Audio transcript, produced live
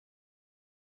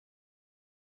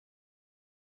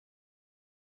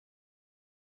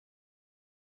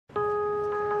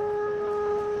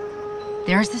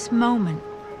There's this moment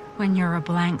when you're a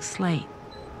blank slate.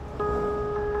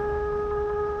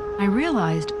 I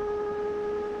realized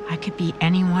I could be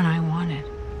anyone I wanted.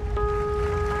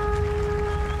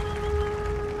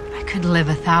 I could live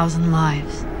 1,000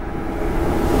 lives.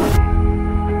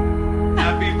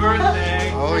 Happy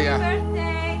birthday! Oh, yeah. Happy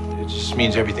birthday! It just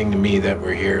means everything to me that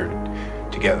we're here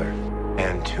together.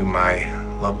 And to my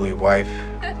lovely wife,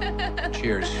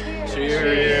 cheers.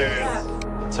 Cheers.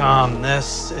 Tom,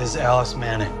 this is Alice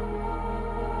Manning.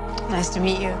 Nice to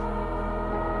meet you.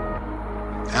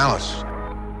 Alice.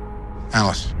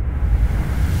 Alice.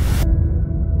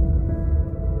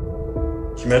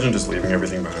 Can you imagine just leaving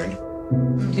everything behind?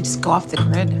 You could just go off the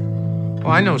grid.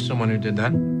 Well, I know someone who did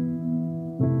that.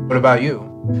 What about you?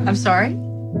 I'm sorry?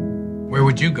 Where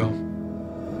would you go?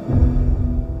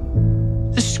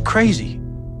 This is crazy.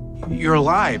 You're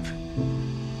alive.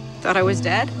 Thought I was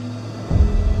dead?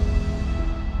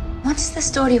 What's the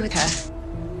story with her?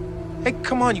 Hey,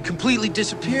 come on, you completely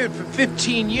disappeared for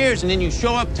 15 years, and then you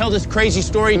show up, tell this crazy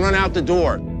story, and run out the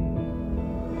door.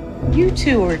 You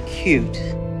two are cute.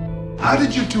 How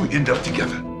did you two end up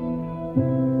together?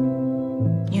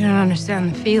 You don't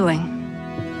understand the feeling.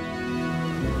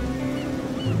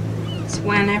 It's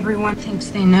when everyone thinks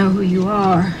they know who you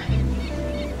are.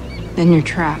 Then you're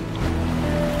trapped.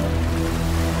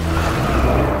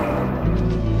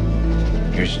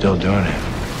 You're still doing it.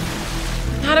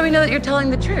 How do we know that you're telling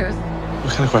the truth?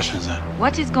 What kind of question is that?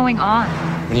 What is going on?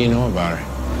 What do you know about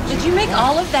her? Did you make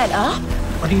all of that up?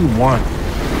 What do you want?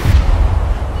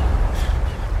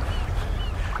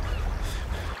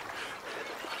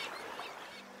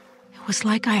 It was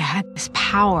like I had this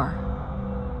power.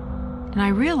 And I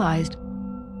realized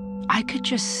I could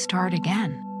just start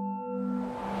again.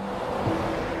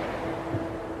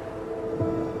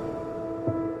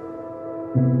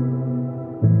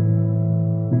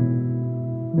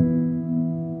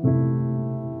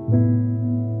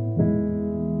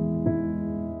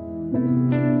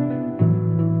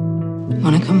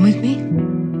 Want to come with me?